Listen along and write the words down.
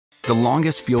The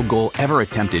longest field goal ever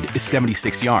attempted is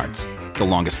 76 yards. The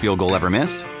longest field goal ever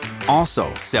missed?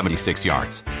 Also 76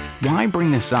 yards. Why bring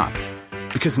this up?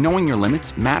 Because knowing your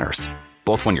limits matters,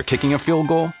 both when you're kicking a field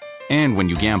goal and when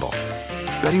you gamble.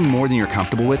 Betting more than you're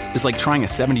comfortable with is like trying a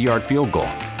 70-yard field goal.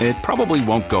 It probably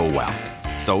won't go well.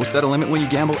 So set a limit when you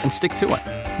gamble and stick to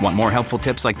it. Want more helpful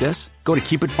tips like this? Go to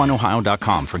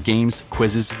keepitfunohio.com for games,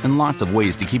 quizzes, and lots of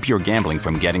ways to keep your gambling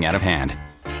from getting out of hand.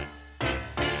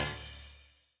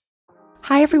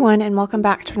 Hi everyone, and welcome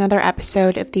back to another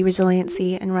episode of the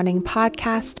Resiliency and Running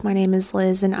podcast. My name is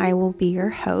Liz and I will be your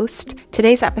host.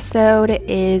 Today's episode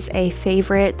is a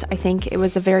favorite. I think it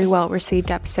was a very well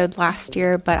received episode last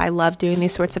year, but I love doing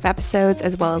these sorts of episodes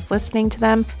as well as listening to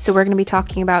them. So we're going to be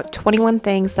talking about 21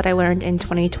 things that I learned in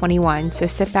 2021. So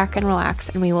sit back and relax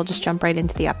and we will just jump right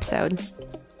into the episode.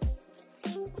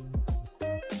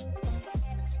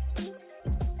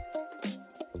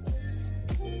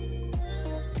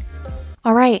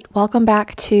 All right, welcome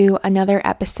back to another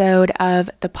episode of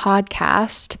the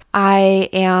podcast. I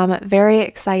am very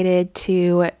excited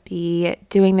to be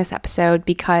doing this episode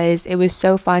because it was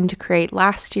so fun to create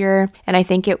last year, and I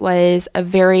think it was a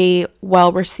very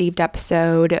well-received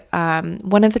episode,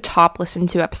 one of the top listened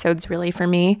to episodes really for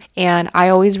me, and I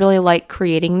always really like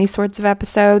creating these sorts of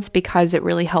episodes because it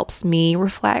really helps me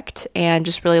reflect and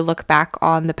just really look back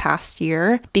on the past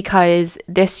year, because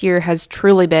this year has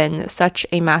truly been such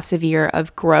a massive year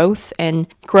of growth in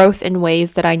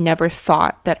ways that I never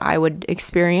thought that I would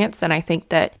experience. And I think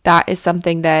that that is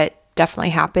something that definitely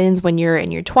happens when you're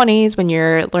in your 20s, when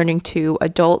you're learning to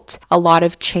adult. A lot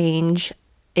of change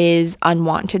is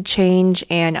unwanted change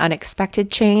and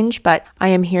unexpected change, but I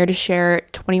am here to share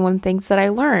 21 things that I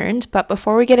learned. But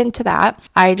before we get into that,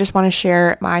 I just want to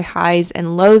share my highs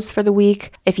and lows for the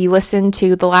week. If you listen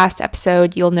to the last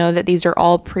episode, you'll know that these are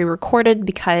all pre-recorded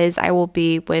because I will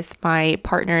be with my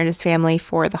partner and his family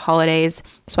for the holidays,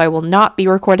 so I will not be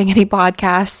recording any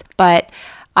podcasts. But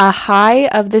a high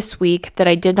of this week that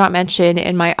I did not mention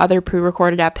in my other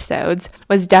pre-recorded episodes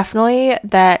was definitely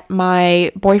that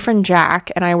my boyfriend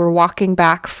Jack and I were walking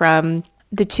back from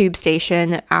the tube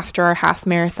station after our half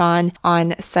marathon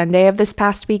on Sunday of this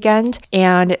past weekend,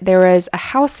 and there was a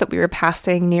house that we were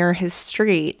passing near his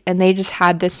street, and they just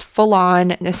had this full-on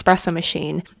Nespresso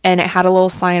machine, and it had a little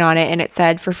sign on it and it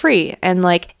said for free, and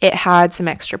like it had some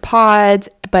extra pods,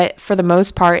 but for the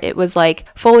most part it was like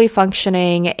fully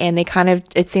functioning, and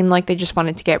it seemed like they just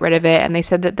wanted to get rid of it, and they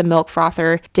said that the milk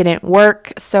frother didn't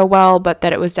work so well, but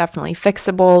that it was definitely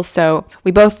fixable. So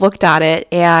we both looked at it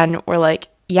and we're like,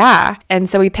 yeah. And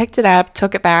so we picked it up,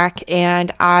 took it back,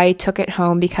 and I took it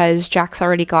home because Jack's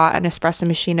already got an espresso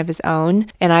machine of his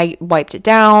own, and I wiped it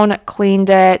down, cleaned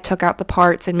it, took out the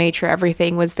parts, and made sure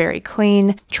everything was very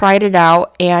clean, tried it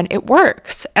out, and it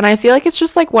works. And I feel like it's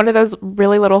just like one of those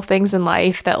really little things in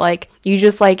life that like you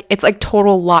just like, it's like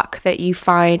total luck that you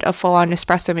find a full-on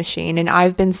Nespresso machine. And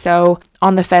I've been so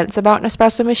on the fence about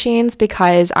Nespresso machines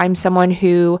because I'm someone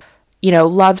who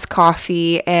loves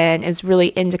coffee and is really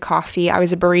into coffee. I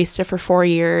was a barista for 4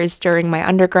 years during my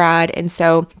undergrad. And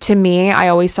so to me, I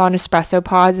always saw Nespresso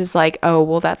pods as like, oh,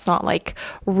 well, that's not like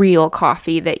real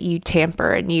coffee that you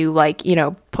tamper and you like,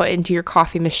 put into your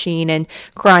coffee machine and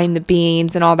grind the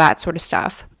beans and all that sort of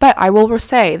stuff. But I will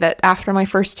say that after my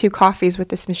first 2 coffees with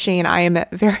this machine, I am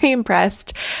very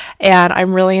impressed and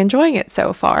I'm really enjoying it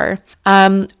so far.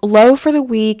 Low for the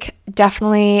week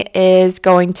definitely is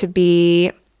going to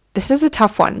be, this is a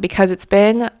tough one because it's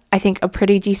been, I think, a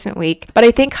pretty decent week. But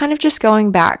I think kind of just going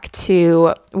back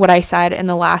to what I said in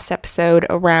the last episode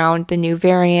around the new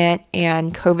variant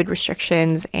and COVID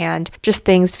restrictions and just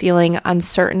things feeling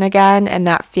uncertain again, and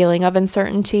that feeling of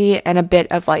uncertainty and a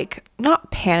bit of like,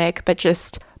 not panic, but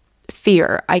just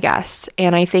fear, I guess.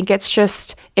 And I think it's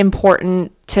just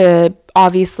important to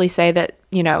obviously say that,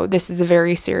 this is a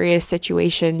very serious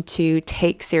situation to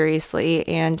take seriously,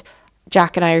 and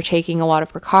Jack and I are taking a lot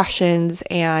of precautions,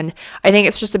 and I think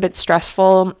it's just a bit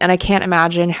stressful, and I can't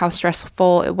imagine how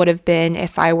stressful it would have been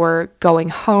if I were going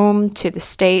home to the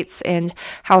States, and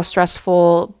how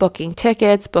stressful booking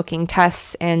tickets, booking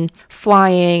tests, and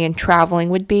flying and traveling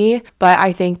would be. But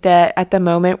I think that at the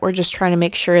moment, we're just trying to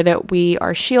make sure that we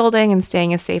are shielding and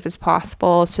staying as safe as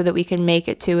possible so that we can make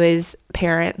it to his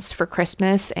parents for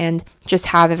Christmas and just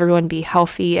have everyone be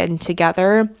healthy and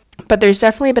together. But there's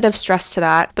definitely a bit of stress to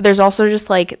that. But there's also just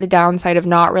like the downside of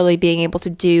not really being able to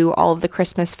do all of the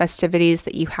Christmas festivities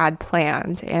that you had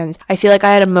planned. And I feel like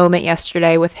I had a moment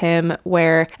yesterday with him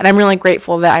where, and I'm really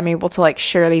grateful that I'm able to like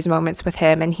share these moments with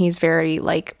him. And he's very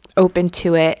like open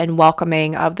to it and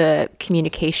welcoming of the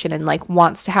communication and like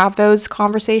wants to have those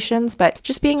conversations. But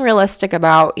just being realistic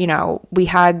about, we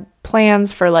had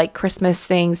plans for like Christmas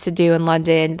things to do in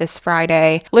London this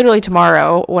Friday, literally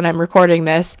tomorrow when I'm recording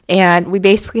this. And we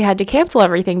basically had to cancel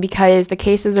everything because the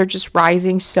cases are just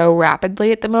rising so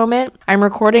rapidly at the moment. I'm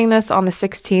recording this on the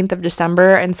 16th of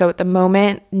December. And so at the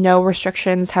moment, no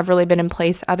restrictions have really been in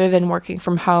place other than working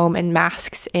from home and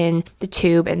masks in the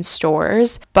tube and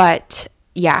stores. But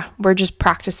yeah, we're just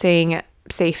practicing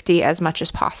safety as much as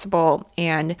possible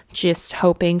and just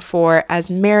hoping for as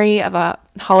merry of a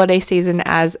holiday season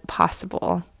as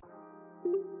possible.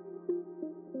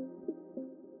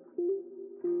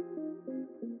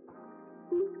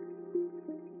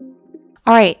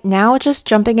 All right, now just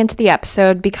jumping into the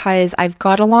episode because I've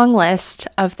got a long list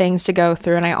of things to go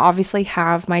through and I obviously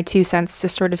have my 2 cents to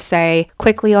sort of say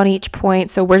quickly on each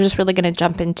point. So we're just really going to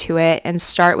jump into it and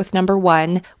start with number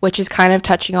 1, which is kind of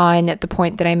touching on the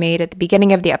point that I made at the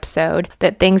beginning of the episode,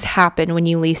 that things happen when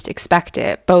you least expect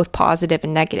it, both positive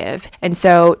and negative. And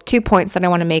so 2 points that I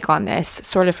want to make on this,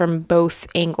 sort of from both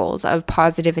angles of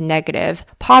positive and negative.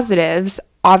 Positives,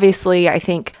 obviously, I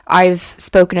think I've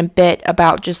spoken a bit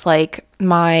about just like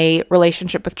my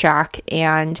relationship with Jack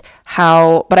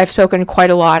but I've spoken quite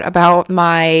a lot about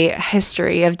my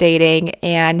history of dating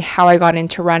and how I got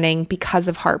into running because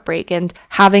of heartbreak. And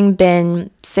having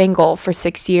been single for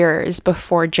 6 years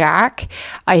before Jack,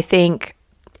 I think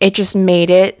it just made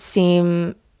it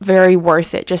seem very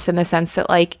worth it, just in the sense that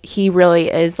like he really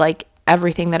is like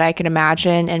everything that I could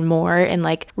imagine and more, and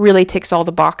like really ticks all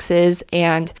the boxes.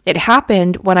 And it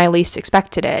happened when I least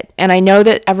expected it. And I know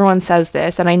that everyone says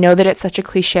this, and I know that it's such a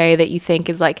cliche that you think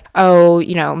is like, oh,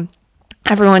 you know,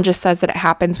 everyone just says that it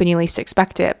happens when you least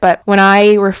expect it. But when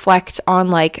I reflect on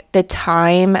like the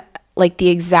time, like the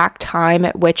exact time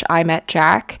at which I met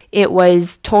Jack, it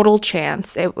was total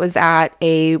chance. It was at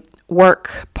a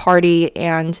work party,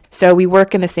 and so we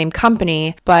work in the same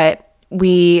company, but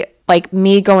like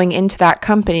me going into that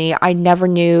company, I never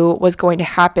knew was going to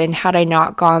happen had I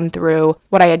not gone through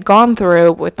what I had gone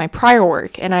through with my prior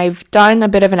work. And I've done a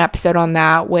bit of an episode on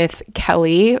that with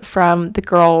Kelly from the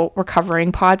Girl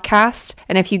Recovering podcast.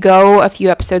 And if you go a few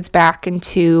episodes back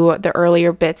into the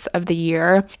earlier bits of the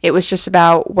year, it was just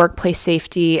about workplace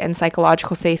safety and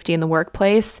psychological safety in the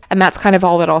workplace. And that's kind of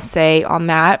all that I'll say on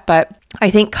that. But I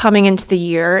think coming into the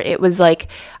year, it was like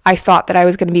I thought that I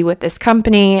was going to be with this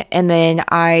company, and then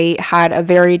I had a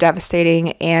very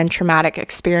devastating and traumatic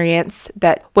experience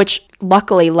which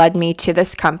luckily led me to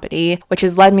this company, which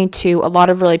has led me to a lot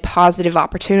of really positive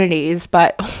opportunities,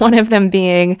 but one of them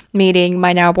being meeting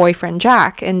my now boyfriend,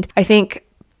 Jack. And I think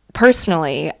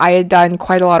personally, I had done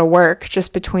quite a lot of work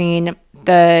just between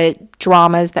the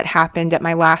dramas that happened at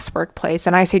my last workplace.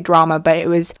 And I say drama, but it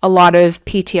was a lot of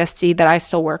PTSD that I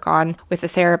still work on with a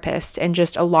therapist, and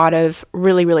just a lot of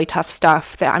really, really tough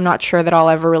stuff that I'm not sure that I'll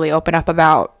ever really open up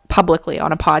about publicly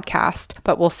on a podcast,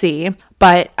 but we'll see.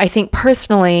 But I think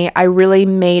personally, I really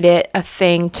made it a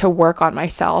thing to work on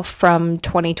myself from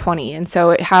 2020. And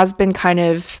so it has been kind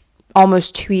of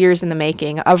almost 2 years in the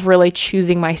making of really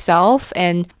choosing myself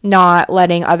and not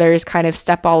letting others kind of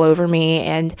step all over me.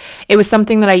 And it was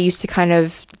something that I used to kind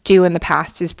of do in the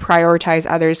past, is prioritize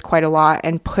others quite a lot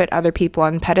and put other people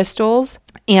on pedestals.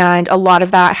 And a lot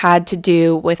of that had to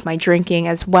do with my drinking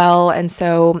as well. And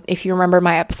so if you remember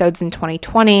my episodes in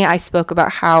 2020, I spoke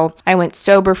about how I went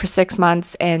sober for 6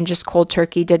 months and just cold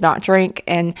turkey did not drink.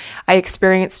 And I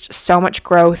experienced so much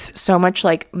growth, so much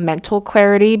like mental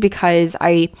clarity, because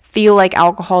I feel like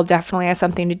alcohol definitely has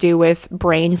something to do with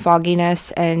brain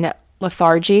fogginess and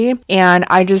lethargy. And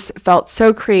I just felt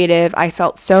so creative. I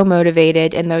felt so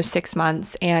motivated in those 6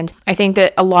 months. And I think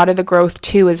that a lot of the growth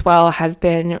too as well has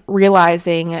been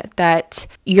realizing that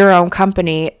your own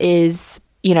company is,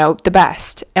 you know, the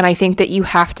best. And I think that you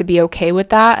have to be okay with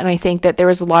that. And I think that there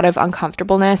was a lot of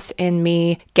uncomfortableness in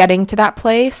me getting to that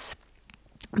place.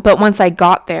 But once I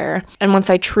got there, and once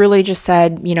I truly just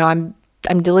said, you know,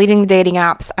 I'm deleting the dating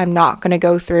apps. I'm not going to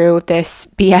go through this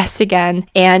BS again,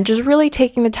 and just really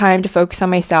taking the time to focus on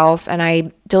myself. And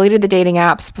I deleted the dating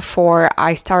apps before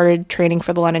I started training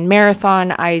for the London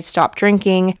Marathon. I stopped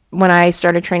drinking when I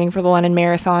started training for the London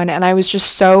Marathon, and I was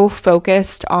just so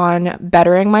focused on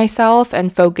bettering myself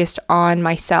and focused on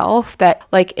myself that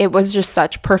like it was just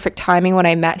such perfect timing when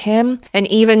I met him. And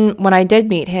even when I did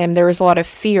meet him, there was a lot of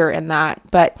fear in that,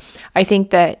 but I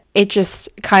think that it just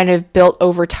kind of built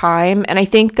over time. And I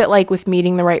think that like with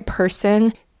meeting the right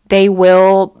person, they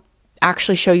will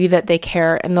actually show you that they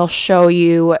care, and they'll show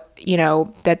you, you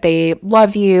know, that they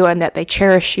love you and that they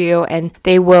cherish you, and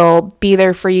they will be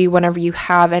there for you whenever you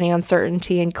have any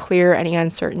uncertainty and clear any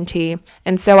uncertainty.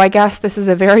 And so I guess this is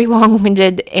a very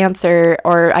long-winded answer,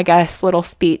 or I guess little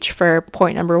speech for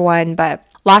point number 1, but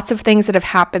lots of things that have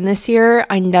happened this year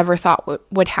I never thought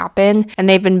would happen, and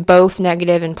they've been both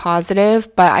negative and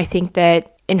positive, but I think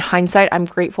that in hindsight, I'm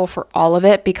grateful for all of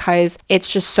it because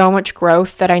it's just so much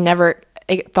growth that I never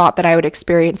thought that I would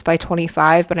experience by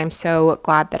 25, but I'm so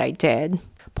glad that I did.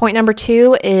 Point number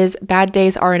 2 is bad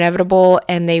days are inevitable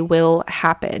and they will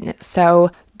happen.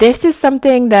 So this is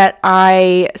something that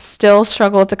I still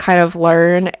struggle to kind of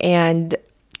learn and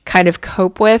kind of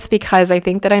cope with because I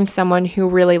think that I'm someone who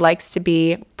really likes to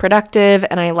be productive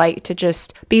and I like to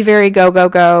just be very go, go,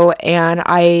 go. And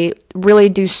I really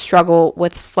do struggle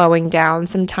with slowing down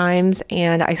sometimes,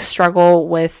 and I struggle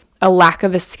with a lack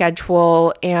of a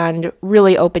schedule and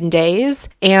really open days.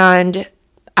 And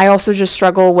I also just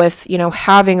struggle with,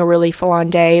 having a really full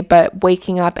on day, but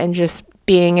waking up and just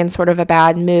being in sort of a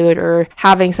bad mood or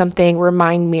having something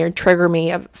remind me or trigger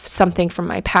me of something from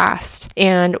my past.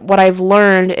 And what I've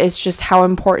learned is just how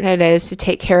important it is to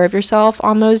take care of yourself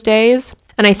on those days.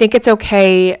 And I think it's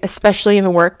okay, especially in the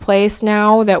workplace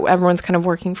now that everyone's kind of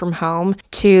working from home,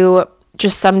 to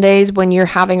just some days when you're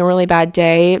having a really bad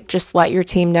day, just let your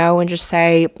team know and just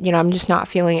say, I'm just not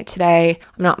feeling it today.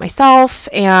 I'm not myself.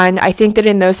 And I think that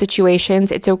in those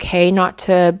situations, it's okay not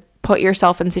to put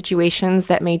yourself in situations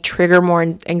that may trigger more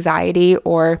anxiety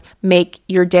or make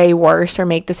your day worse or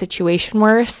make the situation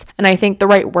worse. And I think the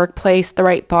right workplace, the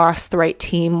right boss, the right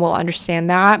team will understand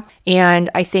that.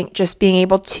 And I think just being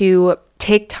able to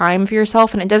take time for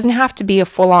yourself, and it doesn't have to be a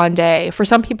full-on day. For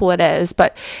some people it is,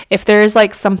 but if there's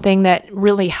like something that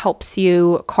really helps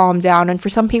you calm down, and for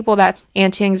some people that's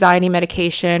anti-anxiety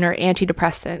medication or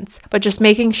antidepressants, but just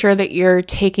making sure that you're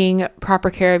taking proper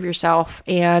care of yourself.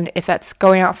 And if that's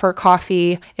going out for a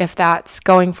coffee, if that's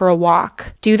going for a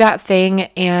walk, do that thing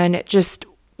and just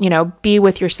be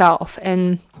with yourself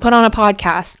and put on a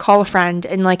podcast, call a friend.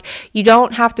 And you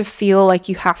don't have to feel like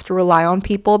you have to rely on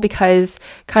people, because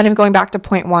kind of going back to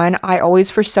point 1, I always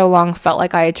for so long felt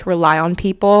like I had to rely on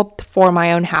people for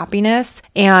my own happiness.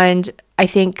 And I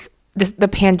think the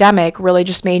pandemic really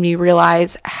just made me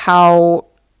realize how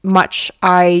much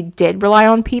I did rely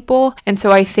on people. And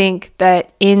so I think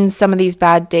that in some of these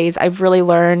bad days, I've really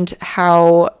learned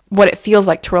what it feels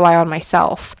like to rely on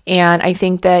myself. And I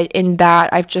think that in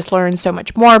that, I've just learned so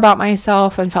much more about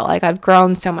myself and felt like I've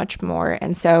grown so much more.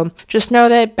 And so just know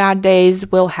that bad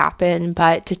days will happen,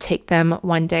 but to take them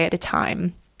one day at a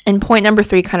time. And point number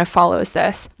 3 kind of follows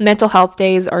this. Mental health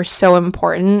days are so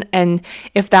important. And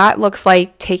if that looks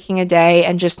like taking a day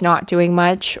and just not doing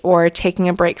much, or taking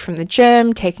a break from the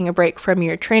gym, taking a break from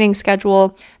your training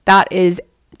schedule, that is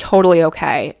totally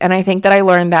okay. And I think that I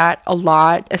learned that a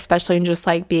lot, especially in just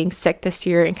being sick this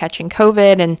year and catching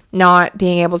COVID and not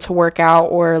being able to work out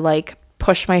or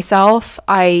push myself.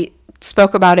 I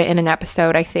spoke about it in an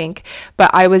episode, I think,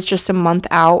 but I was just a month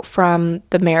out from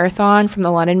the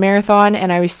London Marathon,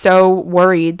 and I was so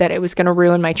worried that it was going to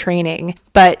ruin my training.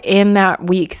 But in that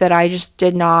week that I just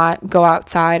did not go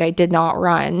outside, I did not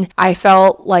run, I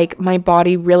felt like my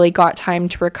body really got time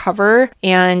to recover,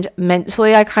 and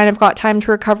mentally I kind of got time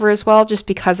to recover as well, just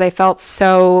because I felt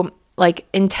so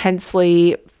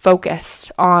intensely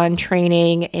focused on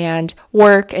training and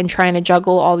work and trying to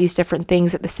juggle all these different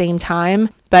things at the same time.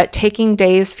 But taking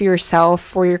days for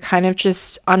yourself where you're kind of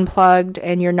just unplugged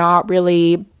and you're not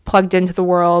really plugged into the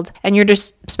world and you're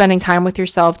just spending time with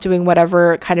yourself doing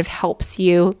whatever kind of helps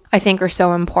you, I think are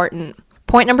so important.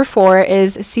 Point number 4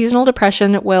 is seasonal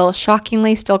depression will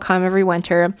shockingly still come every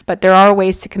winter, but there are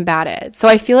ways to combat it. So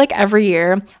I feel like every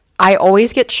year I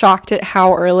always get shocked at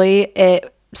how early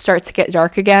it starts to get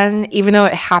dark again, even though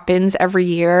it happens every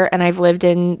year. And I've lived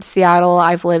in Seattle,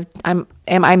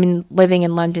 I'm living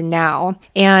in London now,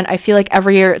 and I feel like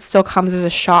every year it still comes as a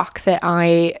shock that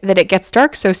it gets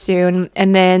dark so soon,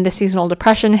 and then the seasonal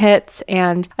depression hits,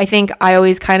 and I think I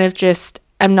always kind of just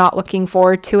am not looking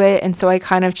forward to it, and so I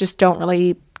kind of just don't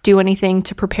really do anything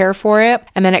to prepare for it.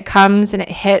 And then it comes and it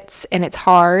hits and it's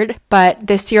hard. But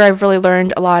this year I've really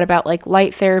learned a lot about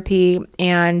light therapy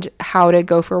and how to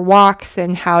go for walks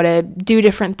and how to do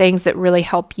different things that really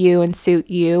help you and suit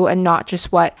you, and not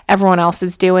just what everyone else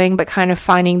is doing, but kind of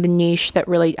finding the niche that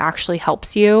really actually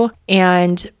helps you.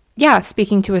 And yeah,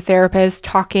 speaking to a therapist,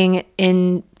 talking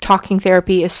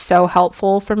therapy is so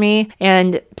helpful for me,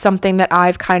 and something that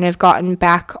I've kind of gotten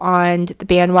back on the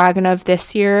bandwagon of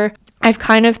this year. I've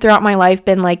kind of throughout my life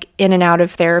been in and out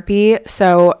of therapy,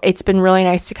 so it's been really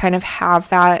nice to kind of have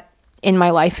that in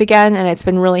my life again, and it's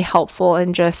been really helpful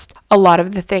in just a lot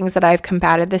of the things that I've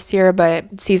combated this year,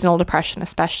 but seasonal depression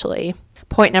especially.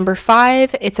 Point number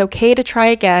 5, it's okay to try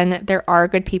again. There are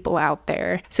good people out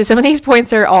there. So some of these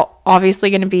points are all obviously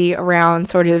going to be around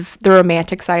sort of the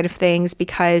romantic side of things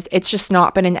because it's just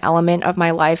not been an element of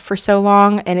my life for so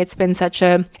long. And it's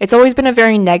always been a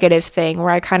very negative thing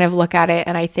where I kind of look at it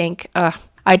and I think,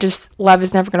 love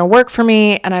is never going to work for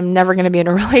me and I'm never going to be in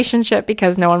a relationship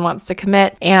because no one wants to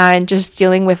commit, and just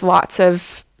dealing with lots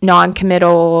of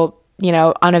non-committal,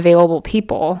 unavailable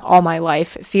people all my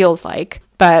life, it feels like.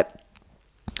 But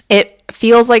it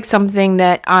feels like something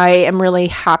that I am really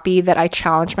happy that I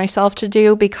challenged myself to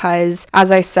do because,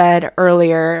 as I said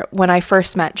earlier, when I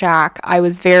first met Jack, I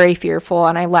was very fearful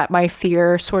and I let my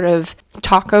fear sort of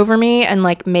talk over me and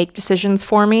like make decisions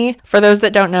for me. For those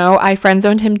that don't know, I friend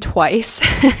zoned him twice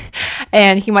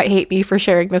and he might hate me for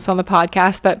sharing this on the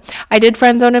podcast, but I did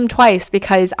friend zone him twice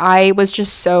because I was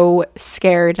just so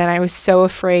scared and I was so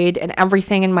afraid, and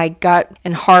everything in my gut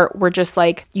and heart were just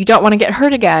like, you don't want to get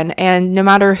hurt again, and no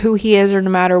matter who he is or no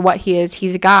matter what he is,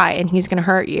 he's a guy and he's going to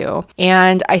hurt you.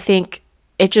 And I think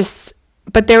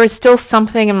but there was still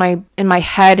something in my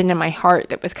head and in my heart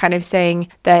that was kind of saying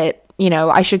that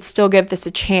I should still give this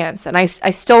a chance. And I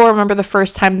still remember the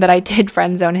first time that I did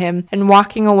friend zone him and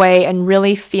walking away and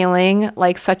really feeling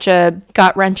like such a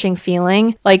gut-wrenching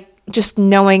feeling, like just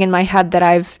knowing in my head that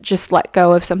I've just let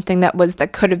go of something that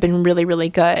could have been really, really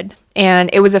good. And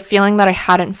it was a feeling that I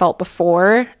hadn't felt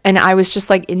before. And I was just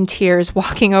like in tears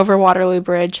walking over Waterloo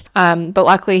Bridge. But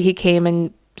luckily he came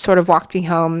and sort of walked me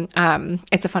home.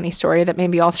 It's a funny story that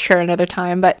maybe I'll share another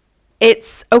time, but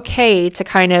it's okay to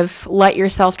kind of let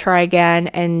yourself try again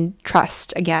and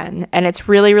trust again. And it's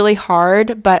really, really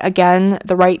hard. But again,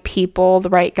 the right people, the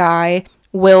right guy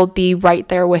will be right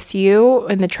there with you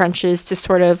in the trenches to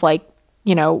sort of like,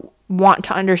 want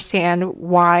to understand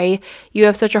why you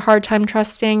have such a hard time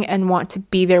trusting and want to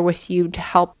be there with you to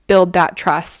help build that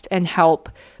trust and help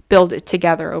build it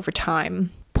together over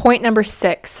time. Point number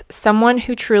 6, someone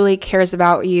who truly cares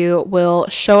about you will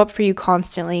show up for you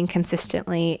constantly and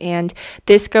consistently. And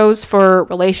this goes for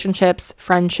relationships,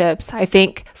 friendships. I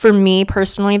think for me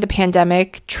personally, the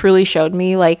pandemic truly showed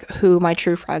me like who my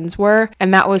true friends were.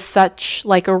 And that was such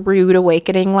like a rude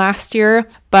awakening last year.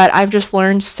 But I've just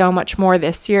learned so much more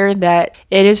this year that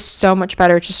it is so much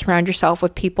better to surround yourself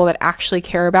with people that actually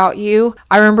care about you.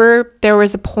 I remember there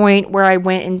was a point where I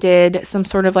went and did some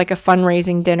sort of like a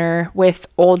fundraising dinner with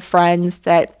old friends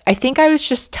that I think I was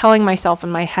just telling myself in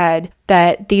my head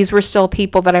that these were still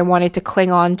people that I wanted to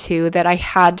cling on to, that I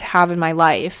had to have in my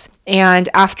life. And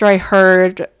after I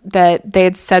heard that they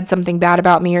had said something bad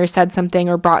about me or said something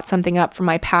or brought something up from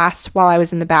my past while I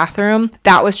was in the bathroom,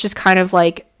 that was just kind of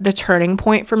like the turning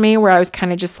point for me, where I was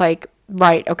kind of just like,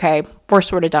 right, okay, we're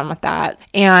sort of done with that.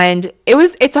 And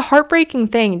it's a heartbreaking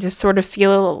thing to sort of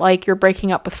feel like you're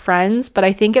breaking up with friends. But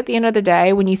I think at the end of the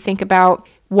day, when you think about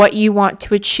what you want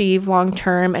to achieve long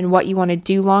term and what you want to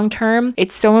do long term,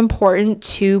 it's so important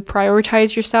to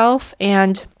prioritize yourself.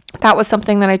 And that was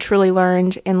something that I truly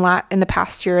learned in the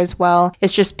past year as well,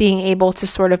 is just being able to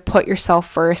sort of put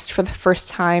yourself first for the first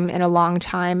time in a long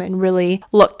time and really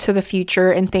look to the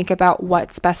future and think about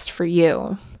what's best for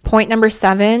you. Point number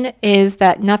 7 is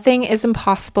that nothing is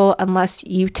impossible unless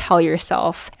you tell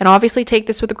yourself. And obviously take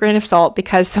this with a grain of salt,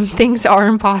 because some things are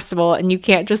impossible and you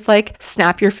can't just like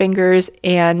snap your fingers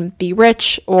and be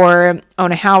rich or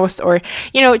own a house or,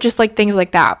 just like things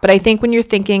like that. But I think when you're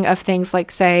thinking of things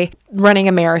like, say, running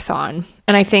a marathon,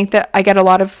 and I think that I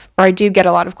do get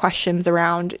a lot of questions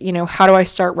around, how do I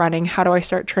start running? How do I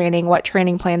start training? What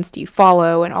training plans do you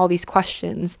follow? And all these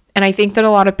questions. And I think that a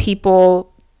lot of people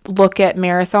look at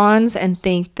marathons and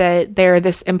think that they're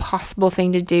this impossible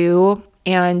thing to do.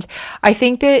 And I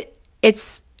think that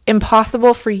it's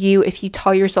impossible for you if you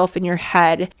tell yourself in your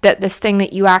head that this thing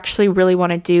that you actually really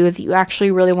want to do, that you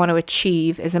actually really want to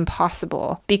achieve, is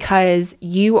impossible, because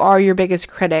you are your biggest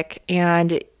critic.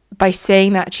 And by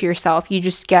saying that to yourself, you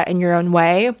just get in your own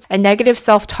way. And negative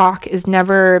self-talk is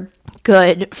never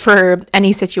good for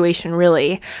any situation,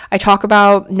 really. I talk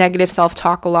about negative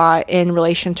self-talk a lot in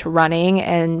relation to running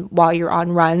and while you're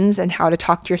on runs and how to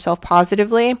talk to yourself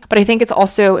positively. But I think it's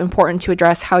also important to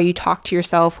address how you talk to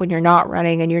yourself when you're not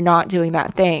running and you're not doing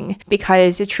that thing,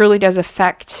 because it truly does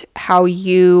affect how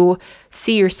you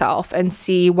see yourself and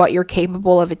see what you're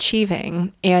capable of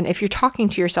achieving. And if you're talking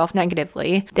to yourself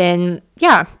negatively, then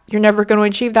you're never going to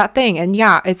achieve that thing. And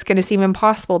it's going to seem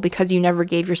impossible because you never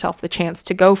gave yourself the chance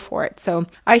to go for it. So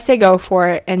I say go for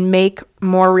it and make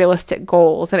more realistic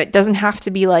goals. And it doesn't have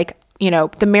to be like,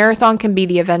 the marathon can be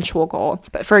the eventual goal.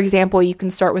 But for example, you can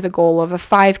start with a goal of a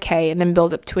 5K and then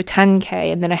build up to a 10K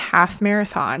and then a half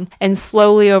marathon. And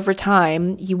slowly over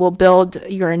time, you will build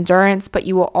your endurance, but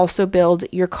you will also build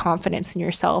your confidence in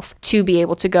yourself to be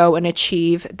able to go and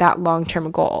achieve that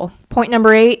long-term goal. Point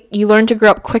number 8, you learn to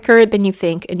grow up quicker than you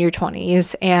think in your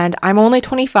 20s. And I'm only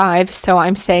 25, so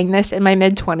I'm saying this in my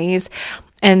mid-20s.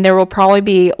 And there will probably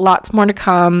be lots more to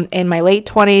come in my late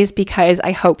 20s because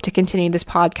I hope to continue this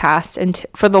podcast and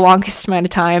for the longest amount of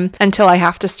time until I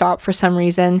have to stop for some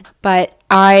reason. But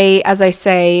as I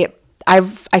say, I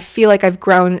feel like I've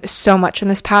grown so much in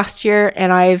this past year,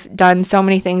 and I've done so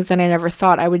many things that I never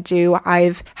thought I would do.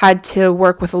 I've had to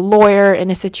work with a lawyer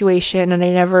in a situation, and I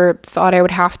never thought I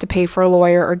would have to pay for a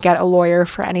lawyer or get a lawyer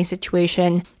for any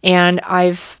situation. And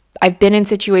I've been in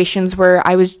situations where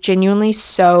I was genuinely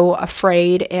so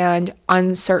afraid and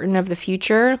uncertain of the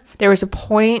future. There was a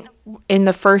point in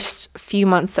the first few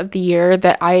months of the year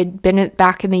that I had been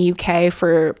back in the UK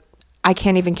for, I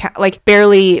can't even count, like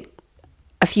barely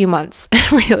a few months,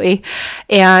 really.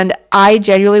 And I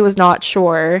genuinely was not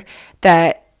sure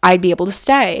that I'd be able to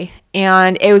stay.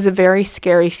 And it was a very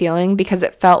scary feeling because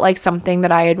it felt like something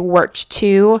that I had worked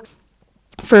to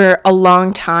for a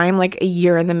long time, like a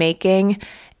year in the making.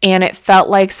 And it felt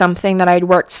like something that I'd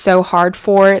worked so hard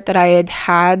for that I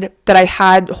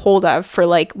had hold of for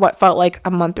like what felt like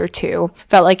a month or two.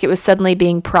 Felt like it was suddenly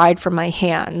being pried from my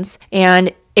hands.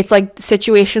 And it's like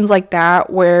situations like that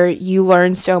where you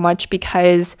learn so much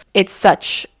because it's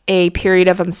such a period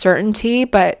of uncertainty,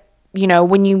 but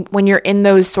when you're in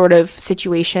those sort of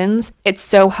situations, it's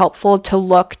so helpful to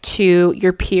look to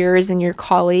your peers and your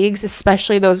colleagues,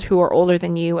 especially those who are older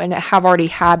than you and have already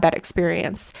had that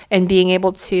experience, and being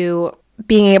able to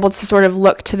sort of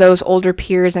look to those older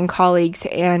peers and colleagues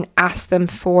and ask them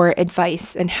for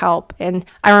advice and help. And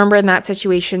I remember in that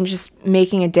situation just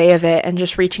making a day of it and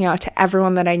just reaching out to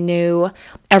everyone that I knew,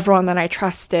 everyone that I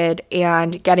trusted,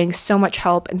 and getting so much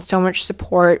help and so much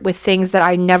support with things that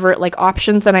I never, like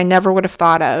options that I never would have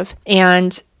thought of.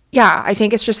 And yeah, I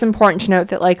think it's just important to note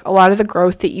that like a lot of the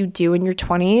growth that you do in your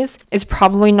 20s is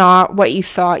probably not what you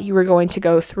thought you were going to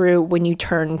go through when you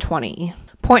turn 20.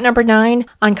 Point number 9,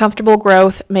 uncomfortable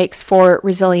growth makes for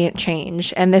resilient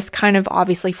change. And this kind of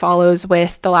obviously follows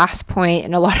with the last point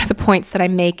and a lot of the points that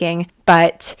I'm making,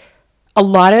 but a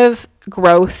lot of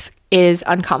growth is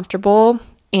uncomfortable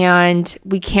and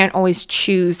we can't always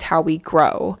choose how we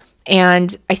grow.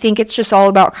 And I think it's just all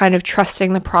about kind of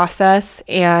trusting the process,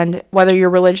 and whether you're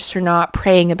religious or not,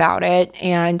 praying about it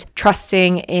and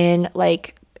trusting in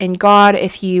God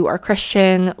if you are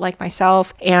Christian like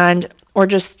myself, or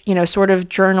just, sort of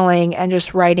journaling and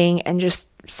just writing and just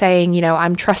saying,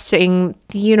 I'm trusting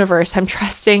the universe, I'm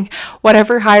trusting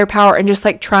whatever higher power, and just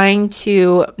like trying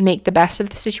to make the best of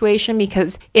the situation.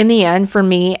 Because in the end, for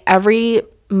me, every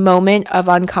moment of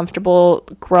uncomfortable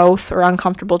growth or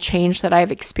uncomfortable change that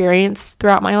I've experienced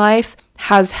throughout my life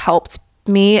has helped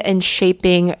me in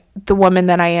shaping the woman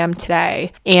that I am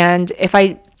today. And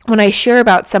when I share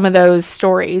about some of those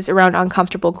stories around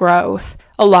uncomfortable growth,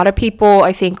 a lot of people,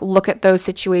 I think, look at those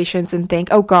situations and think,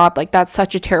 oh God, like that's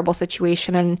such a terrible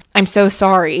situation and I'm so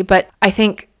sorry. But I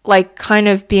think like kind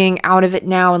of being out of it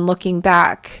now and looking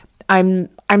back, I'm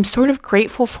sort of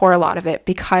grateful for a lot of it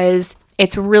because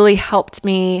it's really helped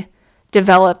me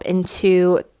develop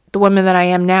into the woman that I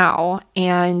am now.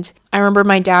 And I remember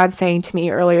my dad saying to me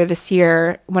earlier this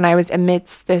year when I was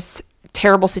amidst this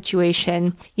terrible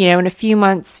situation, in a few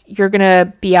months you're going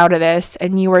to be out of this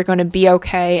and you are going to be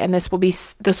okay, and this will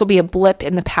be a blip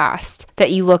in the past that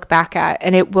you look back at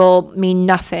and it will mean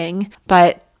nothing.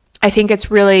 But I think it's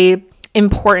really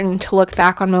important to look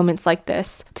back on moments like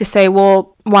this to say,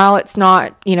 well, while it's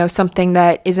not, something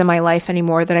that is in my life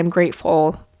anymore that I'm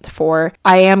grateful for,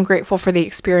 I am grateful for the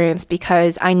experience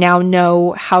because I now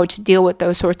know how to deal with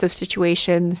those sorts of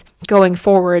situations going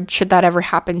forward. Should that ever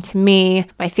happen to me,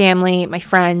 my family, my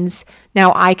friends,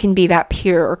 now I can be that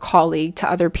peer or colleague to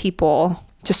other people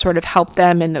to sort of help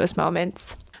them in those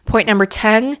moments. Point number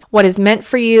 10, what is meant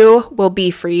for you will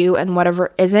be for you, and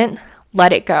whatever isn't,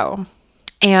 let it go.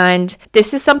 And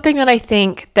this is something that I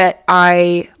think that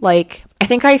I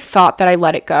thought that I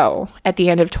let it go at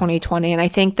the end of 2020. And I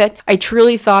think that I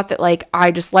truly thought that I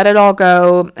just let it all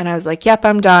go. And I was like, yep,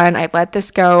 I'm done. I let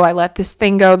this go. I let this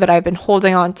thing go that I've been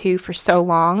holding on to for so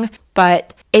long.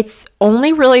 But it's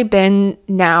only really been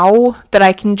now that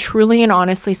I can truly and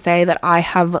honestly say that I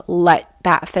have let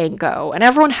that thing go. And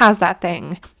everyone has that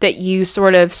thing that you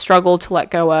sort of struggle to let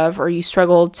go of, or you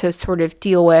struggle to sort of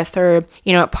deal with, or,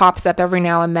 it pops up every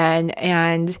now and then.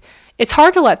 And it's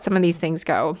hard to let some of these things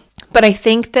go. But I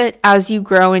think that as you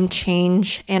grow and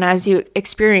change and as you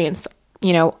experience,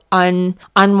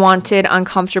 unwanted,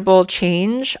 uncomfortable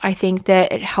change, I think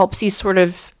that it helps sort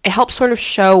of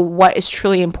show what is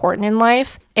truly important in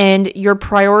life, and your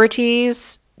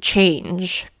priorities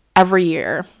change every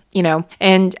year,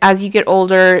 and as you get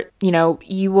older,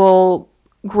 you will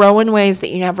grow in ways that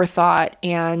you never thought,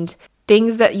 and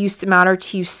things that used to matter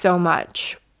to you so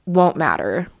much won't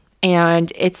matter.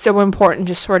 And it's so important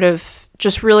to sort of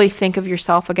just really think of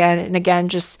yourself again and again,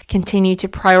 just continue to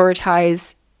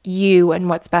prioritize you and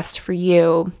what's best for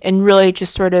you, and really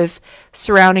just sort of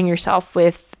surrounding yourself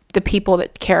with the people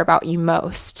that care about you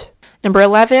most. Number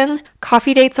 11,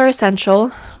 coffee dates are essential,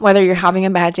 whether you're having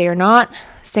a bad day or not,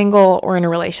 single or in a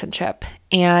relationship.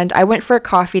 And I went for a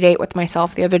coffee date with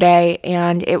myself the other day,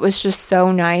 and it was just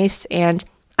so nice. And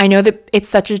I know that it's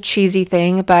such a cheesy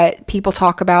thing, but people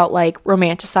talk about like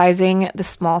romanticizing the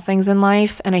small things in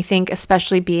life. And I think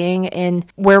especially being in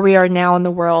where we are now in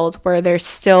the world, where there's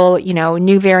still,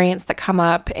 new variants that come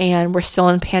up, and we're still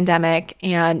in pandemic,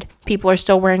 and people are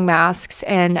still wearing masks.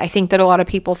 And I think that a lot of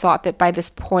people thought that by this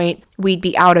point we'd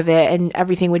be out of it and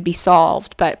everything would be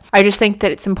solved. But I just think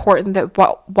that it's important that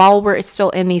while we're still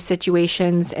in these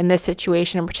situations, in this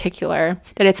situation in particular,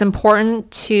 that it's important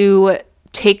to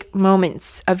take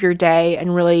moments of your day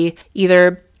and really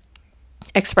either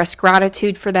express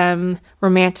gratitude for them,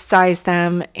 romanticize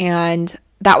them. And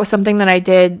that was something that I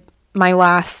did my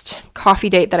last coffee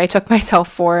date that I took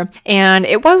myself for. And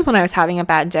it was when I was having a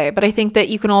bad day. But I think that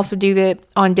you can also do that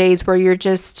on days where you're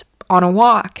just on a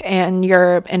walk and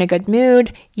you're in a good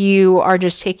mood. You are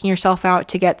just taking yourself out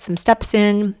to get some steps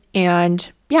in.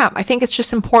 And yeah, I think it's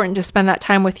just important to spend that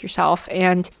time with yourself.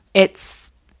 And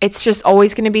it's just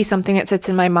always going to be something that sits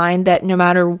in my mind, that no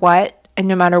matter what and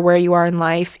no matter where you are in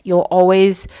life, you'll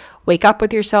always wake up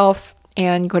with yourself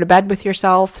and go to bed with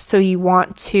yourself. So you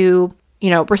want to,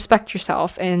 respect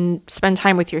yourself and spend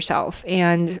time with yourself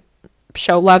and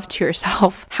show love to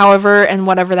yourself, however and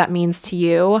whatever that means to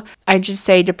you. I just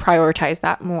say to prioritize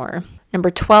that more. Number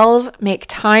 12, make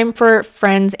time for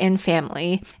friends and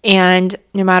family. And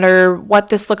no matter what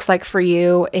this looks like for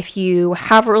you, if you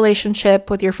have a relationship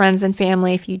with your friends and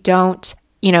family, if you don't,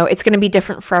 it's going to be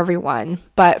different for everyone.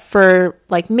 But for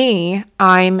like me,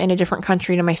 I'm in a different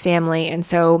country to my family. And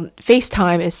so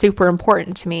FaceTime is super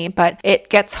important to me, but it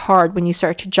gets hard when you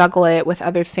start to juggle it with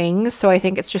other things. So I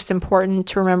think it's just important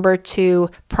to remember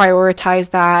to prioritize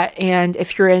that. And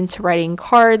if you're into writing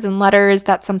cards and letters,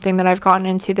 that's something that I've gotten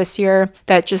into this year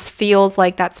that just feels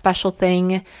like that special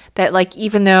thing that, like,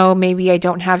 even though maybe I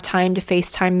don't have time to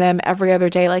FaceTime them every other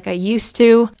day like I used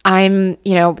to, I'm,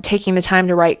 taking the time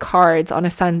to write cards on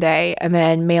a Sunday and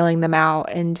then mailing them out.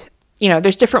 And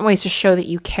there's different ways to show that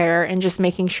you care, and just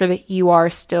making sure that you are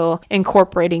still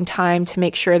incorporating time to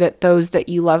make sure that those that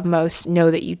you love most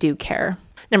know that you do care.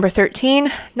 Number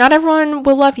 13, not everyone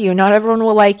will love you. Not everyone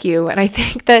will like you. And I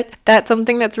think that that's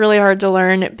something that's really hard to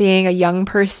learn being a young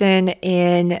person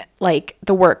in like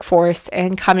the workforce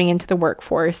and coming into the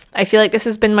workforce. I feel like this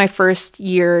has been my first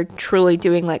year truly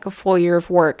doing like a full year of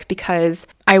work, because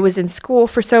I was in school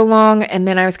for so long, and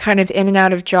then I was kind of in and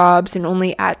out of jobs and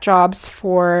only at jobs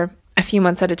for a few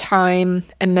months at a time.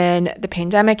 And then the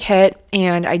pandemic hit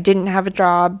and I didn't have a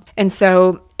job. And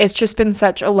so it's just been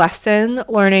such a lesson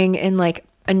learning in like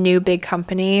a new big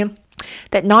company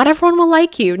that not everyone will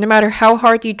like you, no matter how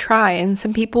hard you try. And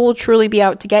some people will truly be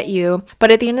out to get you. But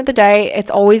at the end of the day,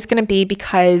 it's always going to be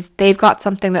because they've got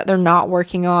something that they're not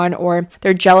working on, or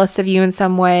they're jealous of you in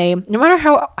some way, no matter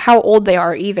how old they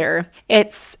are either.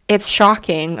 It's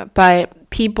shocking, but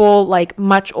people like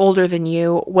much older than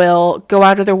you will go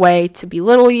out of their way to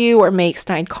belittle you or make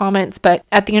snide comments. But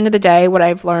at the end of the day, what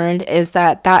I've learned is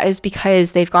that is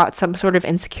because they've got some sort of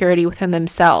insecurity within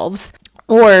themselves.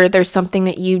 Or there's something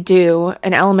that you do,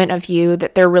 an element of you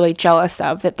that they're really jealous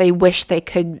of, that they wish they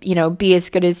could, be as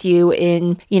good as you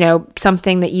in,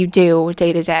 something that you do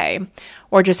day to day,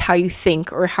 or just how you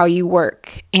think or how you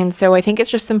work. And so I think it's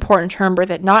just important to remember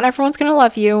that not everyone's going to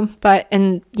love you,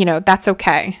 and that's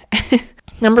okay.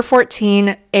 Number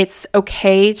 14, it's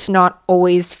okay to not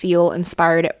always feel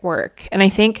inspired at work. And I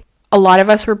think a lot of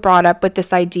us were brought up with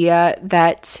this idea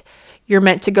that you're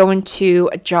meant to go into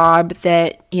a job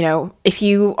that, if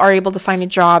you are able to find a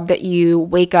job that you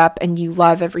wake up and you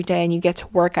love every day and you get to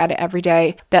work at it every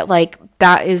day,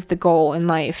 that is the goal in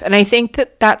life. And I think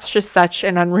that that's just such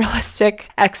an unrealistic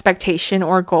expectation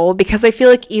or goal, because I feel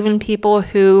like even people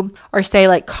who are, say,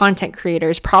 like content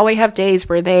creators probably have days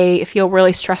where they feel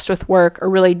really stressed with work or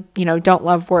really, don't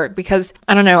love work, because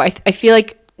I don't know, I feel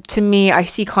like to me, I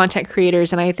see content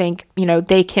creators and I think,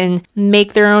 they can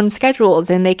make their own schedules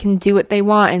and they can do what they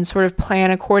want and sort of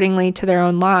plan accordingly to their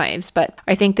own lives. But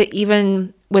I think that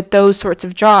even with those sorts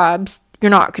of jobs, you're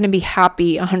not going to be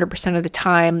happy 100% of the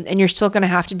time, and you're still going to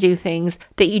have to do things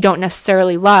that you don't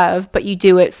necessarily love, but you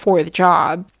do it for the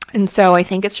job. And so I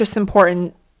think it's just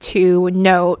important to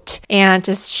note and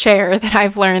to share that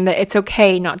I've learned that it's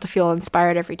okay not to feel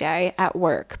inspired every day at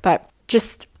work, but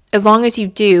just as long as you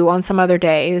do on some other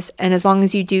days, and as long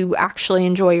as you do actually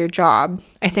enjoy your job,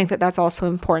 I think that that's also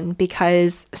important,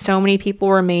 because so many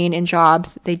people remain in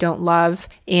jobs that they don't love,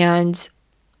 and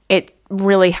it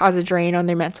really has a drain on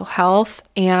their mental health.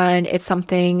 And it's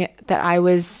something that I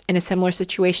was in a similar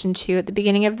situation to at the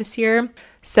beginning of this year.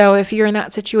 So if you're in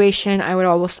that situation, I would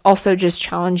also just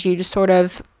challenge you to sort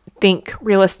of think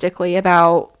realistically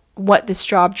about what this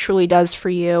job truly does for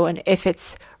you and if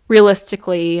it's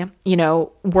realistically,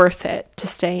 worth it to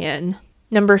stay in.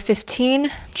 Number 15,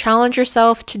 challenge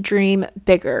yourself to dream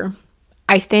bigger.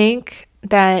 I think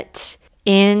that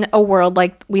in a world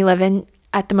like we live in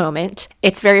at the moment,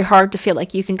 it's very hard to feel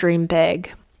like you can dream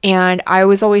big. And I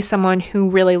was always someone who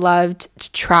really loved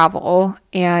to travel.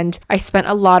 And I spent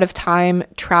a lot of time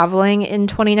traveling in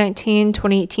 2018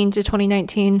 to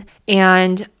 2019.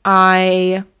 And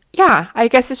I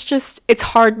guess it's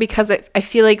hard because I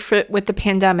feel like with the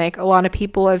pandemic, a lot of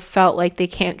people have felt like they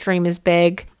can't dream as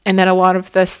big, and that a lot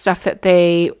of the stuff that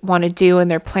they want to do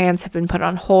and their plans have been put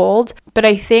on hold. But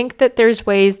I think that there's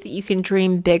ways that you can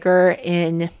dream bigger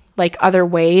in like other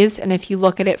ways. And if you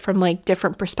look at it from like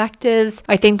different perspectives,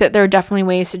 I think that there are definitely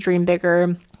ways to dream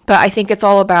bigger. But I think it's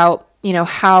all about,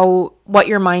 what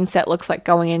your mindset looks like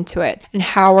going into it, and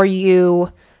how are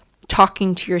you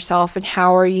talking to yourself, and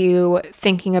how are you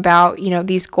thinking about,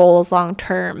 these goals long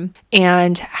term,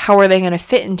 and how are they going to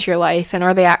fit into your life, and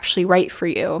are they actually right for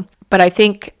you? But I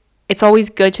think it's always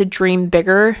good to dream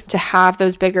bigger, to have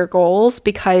those bigger goals,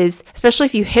 because especially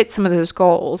if you hit some of those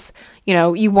goals,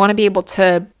 you want to be able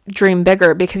to dream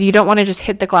bigger, because you don't want to just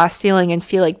hit the glass ceiling and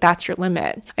feel like that's your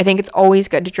limit. I think it's always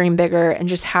good to dream bigger and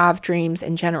just have dreams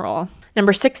in general.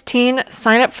 Number 16,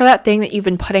 sign up for that thing that you've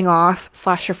been putting off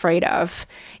 / afraid of.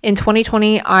 In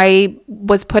 2020, I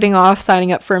was putting off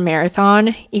signing up for a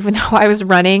marathon, even though I was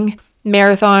running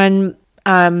marathon,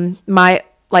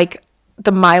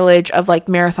 the mileage of like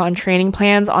marathon training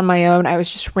plans on my own. I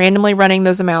was just randomly running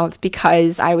those amounts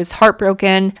because I was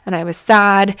heartbroken and I was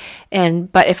sad.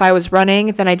 But if I was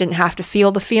running, then I didn't have to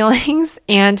feel the feelings.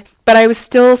 But I was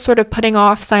still sort of putting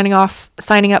off signing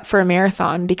up for a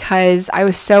marathon because I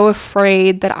was so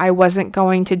afraid that I wasn't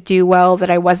going to do well,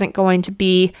 that I wasn't going to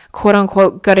be quote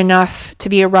unquote good enough to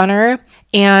be a runner.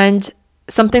 And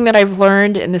something that I've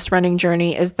learned in this running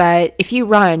journey is that if you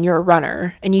run, you're a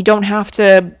runner, and you don't have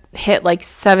to hit like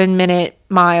 7-minute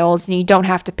miles, and you don't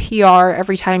have to PR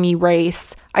every time you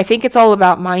race. I think it's all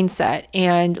about mindset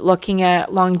and looking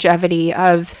at longevity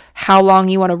of how long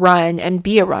you want to run and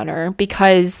be a runner,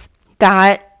 because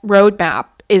that roadmap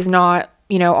is not,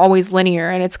 always linear,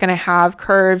 and it's going to have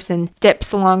curves and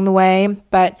dips along the way.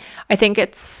 But I think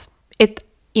it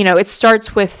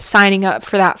starts with signing up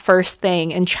for that first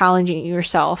thing and challenging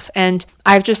yourself. And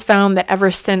I've just found that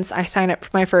ever since I signed up for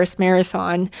my first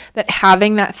marathon, that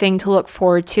having that thing to look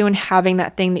forward to and having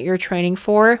that thing that you're training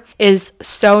for is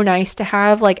so nice to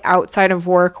have, like outside of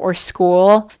work or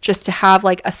school, just to have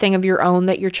like a thing of your own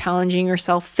that you're challenging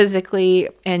yourself physically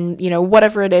and,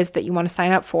 whatever it is that you want to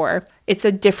sign up for. It's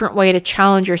a different way to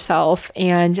challenge yourself,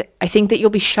 and I think that you'll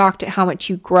be shocked at how much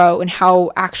you grow and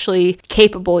how actually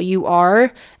capable you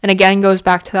are. And again, goes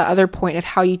back to that other point of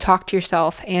how you talk to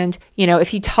yourself. And,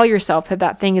 if you tell yourself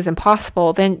that thing is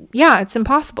impossible, then yeah, it's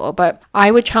impossible. But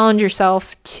I would challenge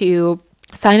yourself to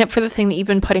sign up for the thing that you've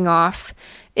been putting off,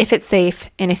 if it's safe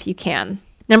and if you can.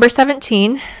 Number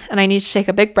 17, and I need to take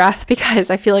a big breath because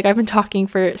I feel like I've been talking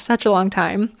for such a long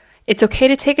time. It's okay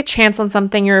to take a chance on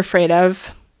something you're afraid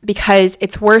of, because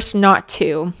it's worse not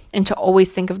to, and to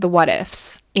always think of the what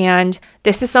ifs. And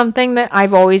this is something that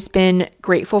I've always been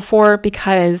grateful for,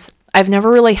 because I've never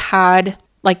really had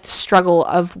like the struggle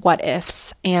of what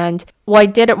ifs. And I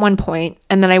did at one point,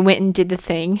 and then I went and did the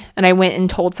thing, and I went and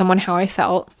told someone how I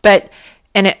felt.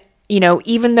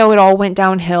 Even though it all went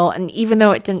downhill, and even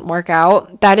though it didn't work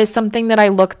out, that is something that I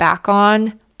look back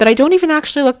on, that I don't even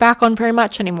actually look back on very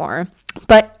much anymore.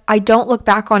 But I don't look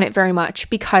back on it very much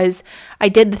because I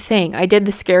did the thing. I did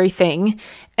the scary thing.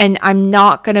 And I'm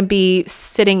not going to be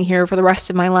sitting here for the rest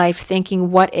of my life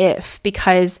thinking, what if?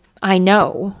 Because I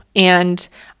know. And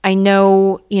I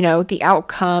know, the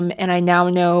outcome. And I now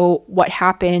know what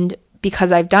happened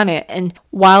because I've done it. And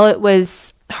while it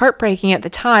was heartbreaking at the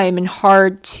time and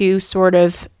hard to sort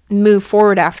of move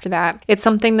forward after that. It's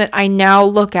something that I now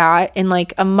look at in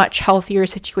like a much healthier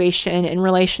situation in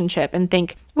relationship and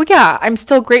think, well, yeah, I'm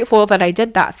still grateful that I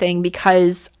did that thing,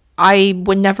 because I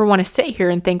would never want to sit here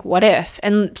and think, what if?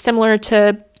 And similar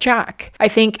to Jack, I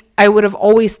think I would have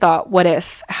always thought, what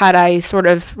if, had I sort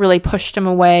of really pushed him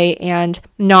away and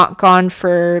not gone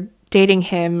for dating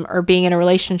him or being in a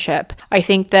relationship. I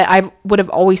think that I would have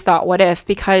always thought, what if,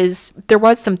 because there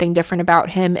was something different about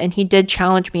him and he did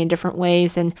challenge me in different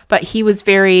ways. But he was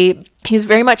very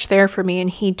much there for me, and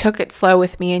he took it slow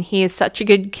with me, and he is such a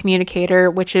good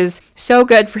communicator, which is so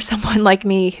good for someone like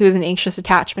me who's an anxious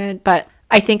attachment. But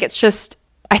I think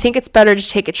it's better to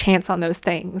take a chance on those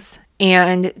things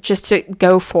and just to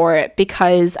go for it,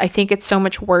 because I think it's so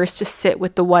much worse to sit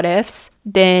with the what ifs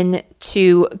than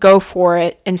to go for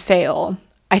it and fail.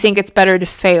 I think it's better to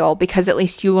fail because at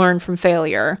least you learn from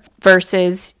failure,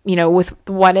 versus, with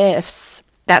what ifs,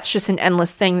 that's just an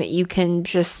endless thing that you can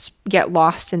just get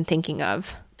lost in thinking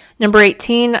of. Number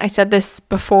 18, I said this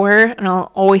before and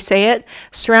I'll always say it,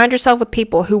 surround yourself with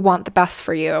people who want the best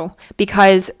for you,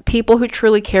 because people who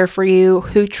truly care for you,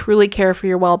 who truly care for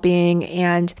your well-being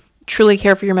and truly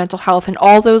care for your mental health and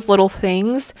all those little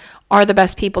things are the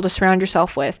best people to surround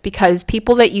yourself with. Because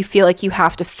people that you feel like you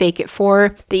have to fake it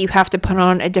for, that you have to put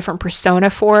on a different persona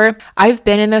for, I've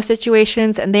been in those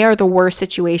situations and they are the worst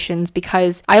situations,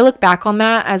 because I look back on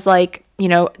that as like,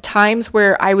 times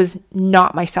where I was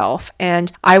not myself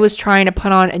and I was trying to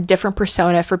put on a different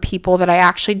persona for people that I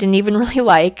actually didn't even really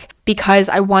like, because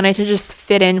I wanted to just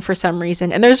fit in for some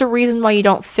reason. And there's a reason why you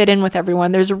don't fit in with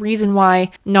everyone. There's a reason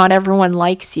why not everyone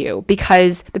likes you,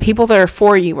 because the people that are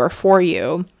for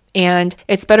you. And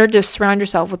it's better to surround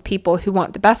yourself with people who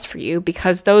want the best for you,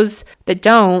 because those that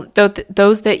don't,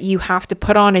 those that you have to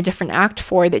put on a different act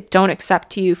for, that don't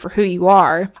accept you for who you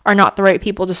are not the right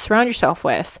people to surround yourself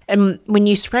with. And when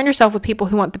you surround yourself with people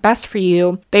who want the best for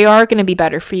you, they are going to be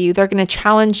better for you. They're going to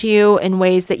challenge you in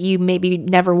ways that you maybe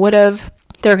never would have.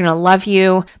 They're going to love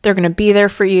you. They're going to be there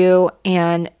for you.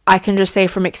 And I can just say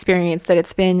from experience that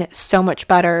it's been so much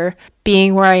better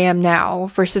being where I am now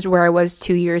versus where I was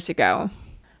 2 years ago.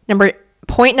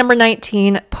 Point number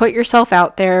 19, put yourself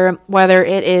out there, whether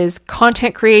it is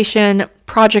content creation,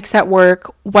 projects at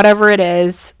work, whatever it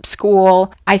is,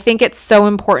 school. I think it's so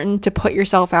important to put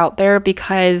yourself out there,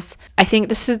 because I think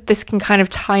this can kind of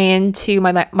tie into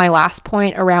my last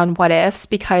point around what ifs,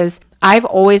 because I've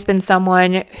always been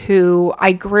someone who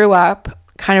I grew up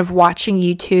kind of watching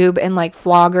YouTube and like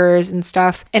vloggers and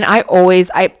stuff. And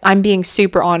I'm being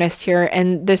super honest here,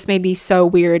 and this may be so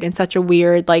weird and such a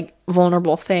weird, like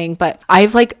vulnerable thing, but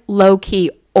I've like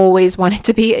low-key always wanted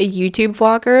to be a YouTube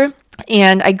vlogger.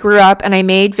 And I grew up and I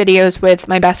made videos with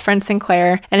my best friend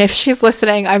Sinclair. And if she's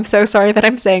listening, I'm so sorry that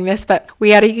I'm saying this, but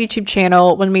we had a YouTube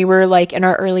channel when we were like in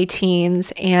our early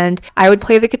teens, and I would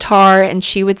play the guitar and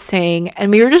she would sing,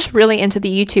 and we were just really into the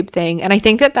YouTube thing. And I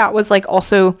think that was like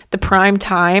also the prime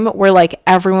time where like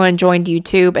everyone joined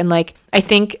YouTube, and like I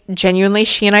think genuinely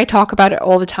she and I talk about it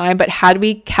all the time, but had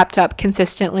we kept up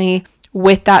consistently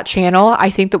with that channel, I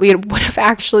think that we would have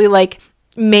actually like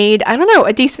made,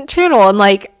 a decent channel and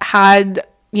like had,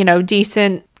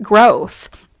 decent growth.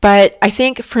 But I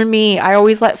think for me, I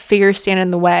always let fear stand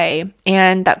in the way.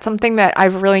 And that's something that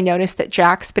I've really noticed that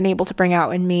Jack's been able to bring out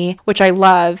in me, which I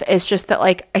love. Is just that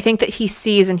like, I think that he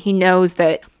sees and he knows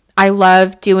that I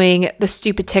love doing the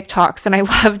stupid TikToks,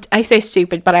 and I say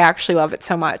stupid, but I actually love it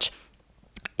so much.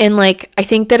 And like, I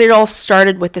think that it all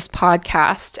started with this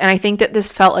podcast. And I think that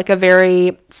this felt like a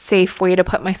very safe way to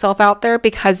put myself out there,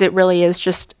 because it really is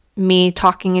just me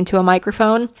talking into a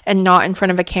microphone and not in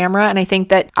front of a camera. And I think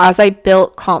that as I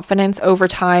built confidence over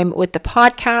time with the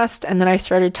podcast, and then I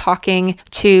started talking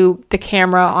to the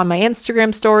camera on my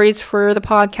Instagram stories for the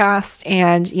podcast,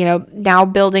 and, now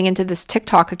building into this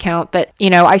TikTok account, that,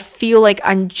 I feel like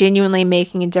I'm genuinely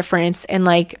making a difference in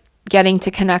like getting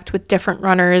to connect with different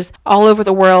runners all over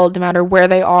the world, no matter where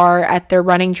they are at their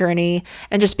running journey,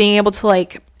 and just being able to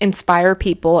like inspire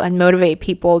people and motivate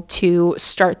people to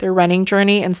start their running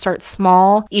journey and start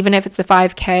small, even if it's a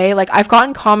 5K. Like I've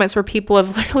gotten comments where people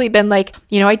have literally been like,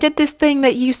 I did this thing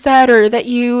that you said or that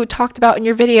you talked about in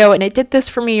your video, and it did this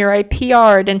for me, or I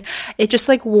PR'd, and it just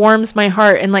like warms my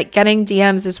heart. And like getting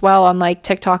DMs as well on like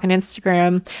TikTok and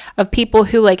Instagram of people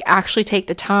who like actually take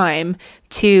the time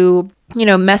to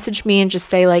message me and just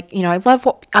say like, I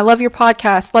love your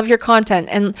podcast, love your content.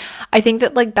 And I think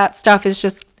that like that stuff is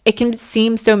just, it can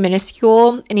seem so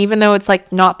minuscule. And even though it's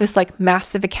like not this like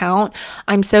massive account,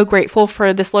 I'm so grateful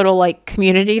for this little like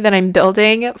community that I'm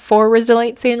building for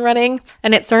resiliency in running.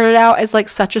 And it started out as like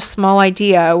such a small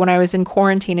idea when I was in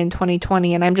quarantine in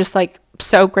 2020. And I'm just like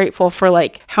so grateful for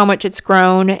like how much it's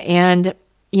grown and,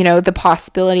 you know, the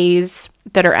possibilities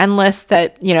that are endless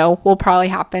that, you know, will probably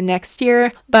happen next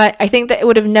year. But I think that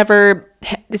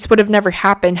this would have never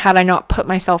happened had I not put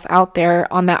myself out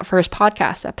there on that first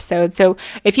podcast episode. So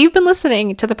if you've been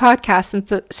listening to the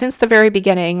podcast since the very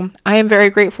beginning, I am very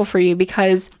grateful for you,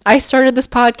 because I started this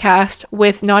podcast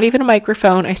with not even a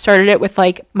microphone. I started it with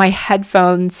like my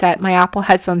headphone set, my Apple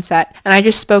headphone set, and I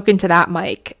just spoke into that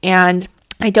mic. And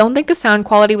I don't think the sound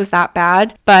quality was that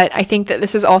bad, but I think that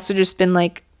this has also just been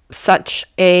like such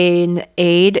an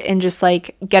aid in just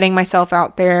like getting myself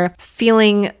out there,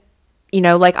 feeling, you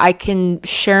know, like I can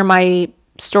share my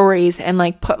stories and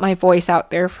like put my voice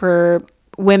out there for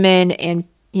women and,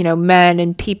 you know, men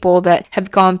and people that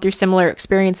have gone through similar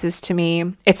experiences to me.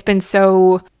 It's been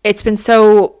so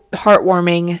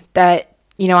heartwarming that,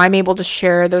 you know, I'm able to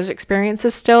share those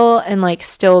experiences still and like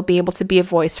still be able to be a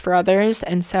voice for others.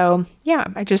 And so, yeah,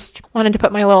 I just wanted to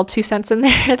put my little 2 cents in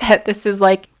there that this is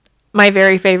like my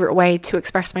very favorite way to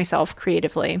express myself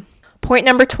creatively. Point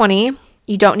number 20,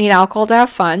 you don't need alcohol to have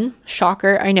fun.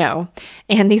 Shocker, I know.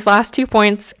 And these last 2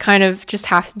 points kind of just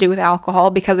have to do with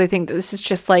alcohol, because I think that this is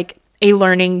just like a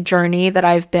learning journey that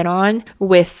I've been on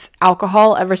with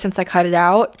alcohol ever since I cut it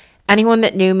out. Anyone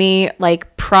that knew me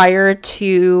like prior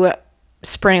to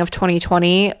spring of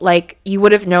 2020, like you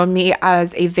would have known me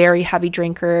as a very heavy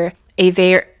drinker,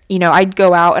 you know, I'd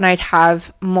go out and I'd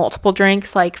have multiple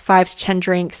drinks, like 5 to 10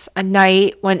 drinks a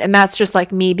night, and that's just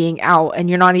like me being out, and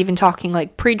you're not even talking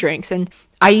like pre-drinks. And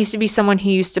I used to be someone who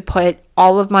used to put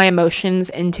all of my emotions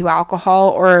into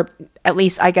alcohol, or at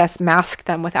least I guess mask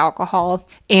them with alcohol.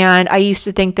 And I used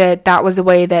to think that that was a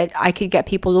way that I could get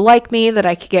people to like me, that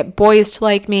I could get boys to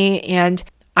like me. And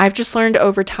I've just learned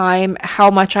over time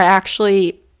how much I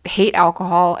actually hate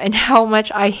alcohol and how much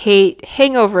I hate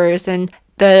hangovers and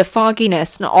the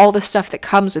fogginess and all the stuff that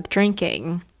comes with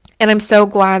drinking. And I'm so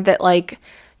glad that like,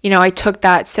 you know, I took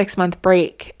that 6-month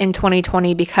break in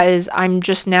 2020, because I'm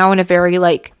just now in a very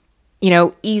like, you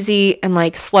know, easy and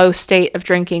like slow state of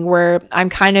drinking where I'm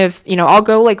kind of, you know, I'll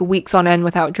go like weeks on end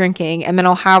without drinking, and then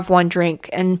I'll have one drink.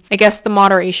 And I guess the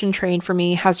moderation train for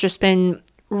me has just been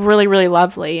really, really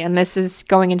lovely. And this is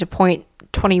going into point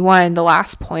 21, the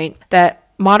last point, that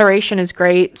moderation is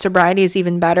great. Sobriety is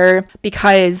even better,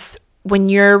 because when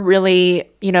you're really,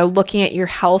 you know, looking at your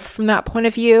health from that point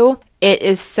of view, it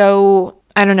is so,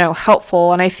 I don't know,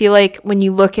 helpful. And I feel like when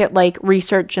you look at like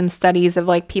research and studies of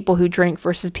like people who drink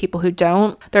versus people who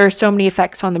don't, there are so many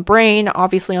effects on the brain,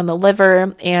 obviously on the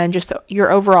liver, and just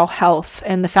your overall health.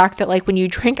 And the fact that like when you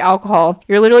drink alcohol,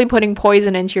 you're literally putting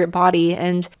poison into your body.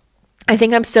 And I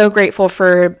think I'm so grateful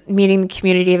for meeting the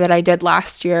community that I did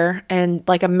last year. And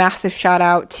like a massive shout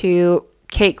out to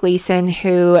Kate Gleason,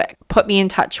 who put me in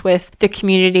touch with the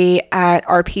community at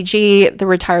RPG, the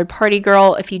Retired Party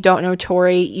Girl. If you don't know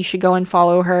Tori, you should go and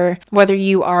follow her. Whether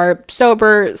you are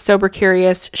sober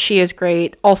curious, she is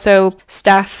great. Also,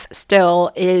 Steph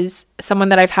Still is someone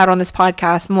that I've had on this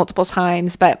podcast multiple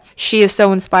times, but she is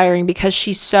so inspiring because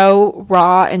she's so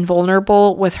raw and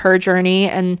vulnerable with her journey.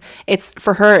 And it's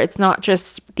for her, it's not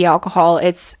just the alcohol,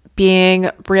 it's being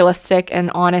realistic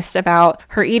and honest about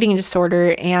her eating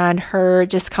disorder and her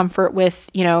discomfort with,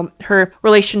 you know, her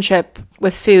relationship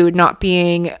with food not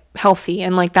being healthy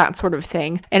and like that sort of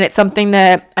thing. And it's something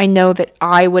that I know that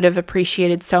I would have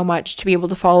appreciated so much to be able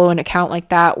to follow an account like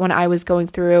that when I was going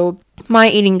through my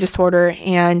eating disorder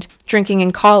and drinking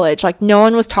in college. Like no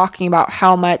one was talking about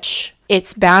how much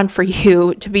it's bad for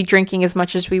you to be drinking as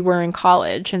much as we were in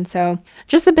college. And so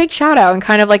just a big shout out and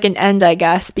kind of like an end, I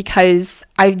guess, because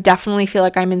I definitely feel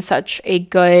like I'm in such a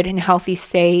good and healthy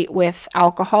state with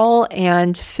alcohol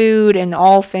and food and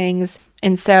all things.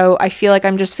 And so I feel like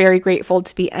I'm just very grateful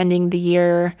to be ending the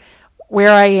year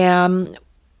where I am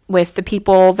with the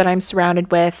people that I'm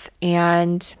surrounded with.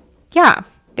 And yeah,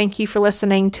 thank you for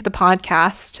listening to the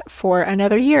podcast for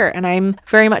another year. And I'm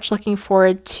very much looking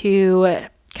forward to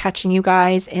catching you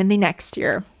guys in the next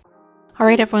year. All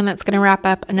right, everyone, that's going to wrap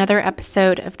up another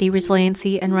episode of the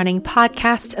Resiliency and Running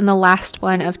podcast and the last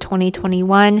one of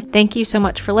 2021. Thank you so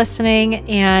much for listening,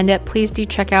 and please do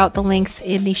check out the links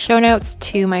in the show notes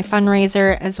to my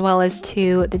fundraiser as well as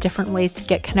to the different ways to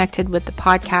get connected with the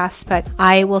podcast. But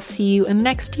I will see you in the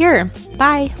next year.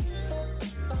 Bye.